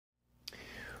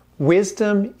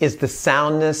Wisdom is the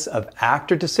soundness of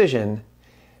act or decision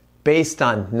based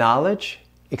on knowledge,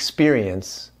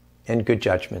 experience, and good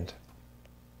judgment.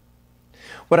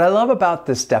 What I love about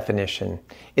this definition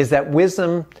is that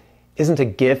wisdom isn't a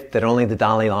gift that only the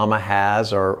Dalai Lama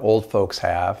has or old folks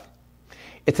have.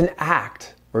 It's an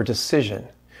act or decision,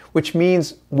 which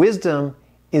means wisdom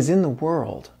is in the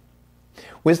world.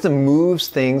 Wisdom moves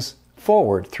things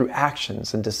forward through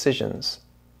actions and decisions.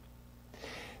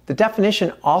 The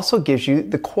definition also gives you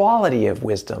the quality of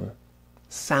wisdom,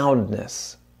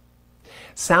 soundness.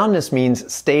 Soundness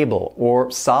means stable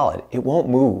or solid. It won't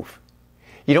move.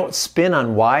 You don't spin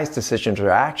on wise decisions or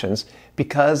actions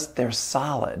because they're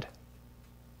solid.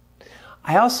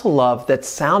 I also love that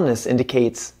soundness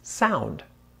indicates sound.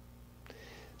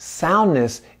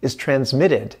 Soundness is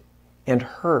transmitted and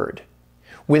heard.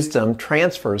 Wisdom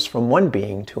transfers from one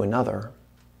being to another.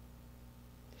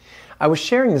 I was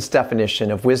sharing this definition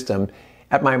of wisdom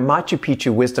at my Machu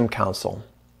Picchu Wisdom Council,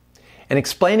 and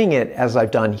explaining it as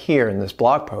I've done here in this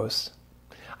blog post.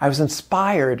 I was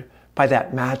inspired by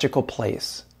that magical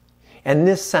place, and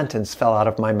this sentence fell out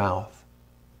of my mouth.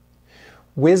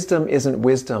 Wisdom isn't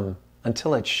wisdom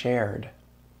until it's shared.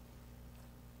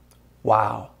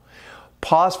 Wow.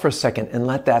 Pause for a second and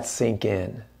let that sink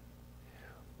in.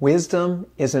 Wisdom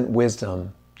isn't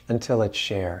wisdom until it's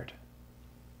shared.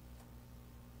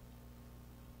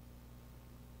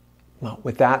 Well,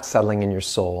 with that settling in your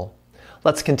soul,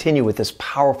 let's continue with this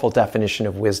powerful definition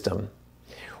of wisdom.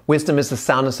 Wisdom is the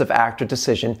soundness of act or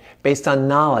decision based on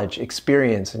knowledge,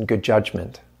 experience, and good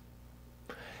judgment.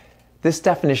 This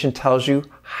definition tells you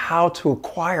how to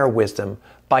acquire wisdom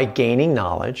by gaining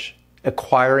knowledge,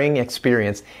 acquiring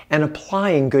experience, and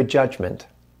applying good judgment.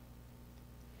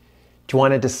 Do you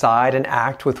want to decide and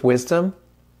act with wisdom?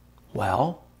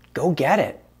 Well, go get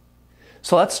it.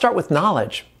 So let's start with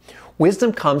knowledge.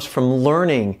 Wisdom comes from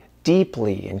learning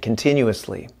deeply and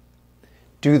continuously.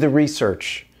 Do the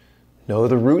research. Know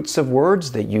the roots of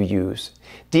words that you use.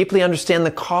 Deeply understand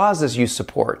the causes you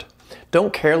support.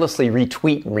 Don't carelessly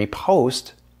retweet and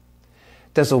repost.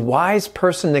 Does a wise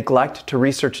person neglect to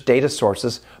research data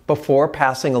sources before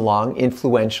passing along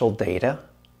influential data?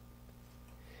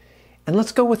 And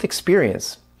let's go with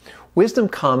experience. Wisdom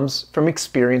comes from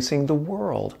experiencing the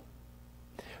world.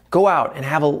 Go out and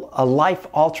have a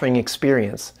life-altering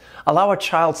experience. Allow a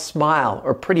child smile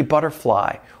or pretty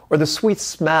butterfly or the sweet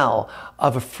smell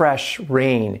of a fresh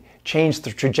rain change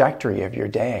the trajectory of your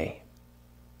day.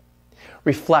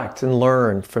 Reflect and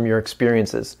learn from your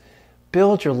experiences.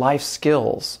 Build your life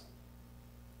skills.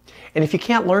 And if you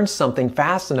can't learn something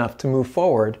fast enough to move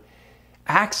forward,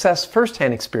 access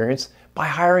firsthand experience by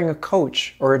hiring a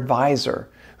coach or advisor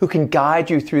who can guide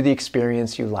you through the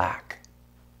experience you lack.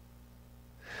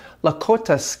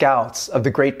 Lakota scouts of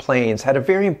the Great Plains had a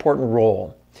very important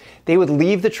role. They would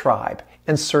leave the tribe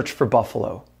and search for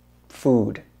buffalo,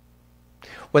 food.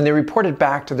 When they reported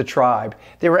back to the tribe,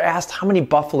 they were asked how many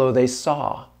buffalo they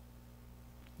saw.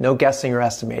 No guessing or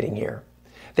estimating here.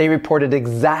 They reported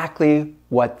exactly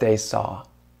what they saw.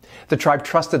 The tribe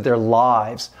trusted their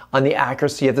lives on the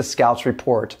accuracy of the scout's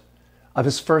report of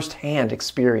his first-hand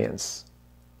experience.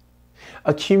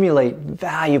 Accumulate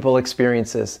valuable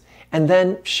experiences and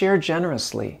then share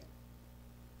generously.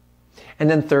 And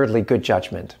then thirdly, good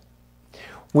judgment.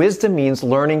 Wisdom means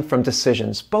learning from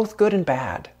decisions, both good and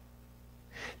bad.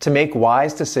 To make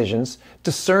wise decisions,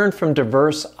 discern from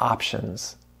diverse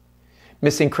options.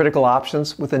 Missing critical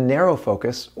options with a narrow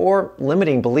focus or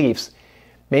limiting beliefs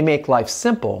may make life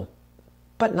simple,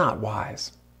 but not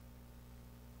wise.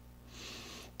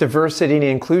 Diversity and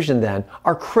inclusion, then,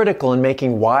 are critical in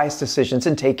making wise decisions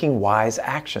and taking wise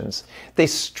actions. They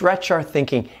stretch our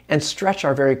thinking and stretch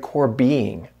our very core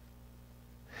being.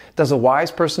 Does a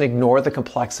wise person ignore the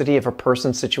complexity of a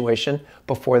person's situation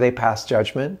before they pass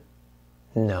judgment?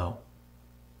 No.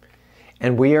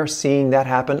 And we are seeing that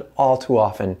happen all too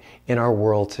often in our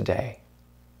world today.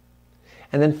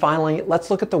 And then finally, let's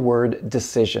look at the word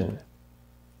decision.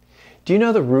 Do you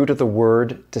know the root of the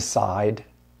word decide?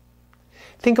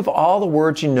 Think of all the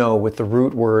words you know with the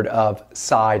root word of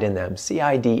side in them,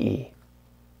 C-I-D-E.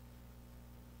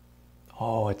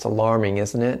 Oh, it's alarming,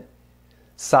 isn't it?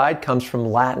 Side comes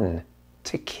from Latin,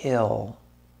 to kill.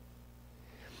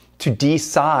 To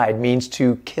decide means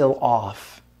to kill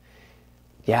off.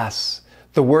 Yes,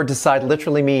 the word decide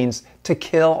literally means to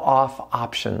kill off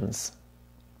options.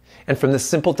 And from this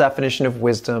simple definition of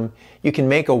wisdom, you can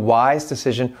make a wise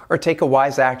decision or take a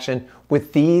wise action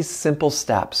with these simple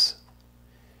steps.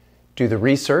 Do the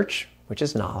research, which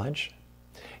is knowledge.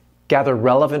 Gather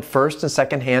relevant first and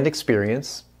second-hand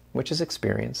experience, which is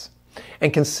experience.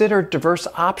 And consider diverse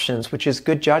options, which is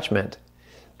good judgment.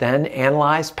 Then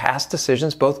analyze past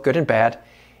decisions, both good and bad,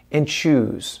 and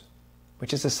choose,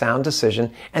 which is a sound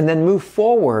decision, and then move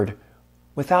forward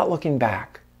without looking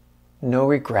back. No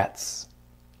regrets.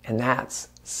 And that's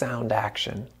sound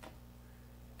action.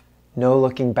 No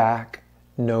looking back,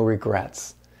 no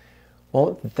regrets.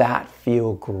 Won't that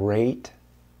feel great?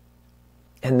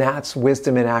 And that's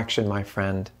wisdom in action, my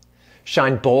friend.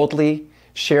 Shine boldly,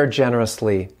 share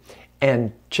generously,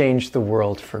 and change the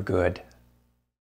world for good.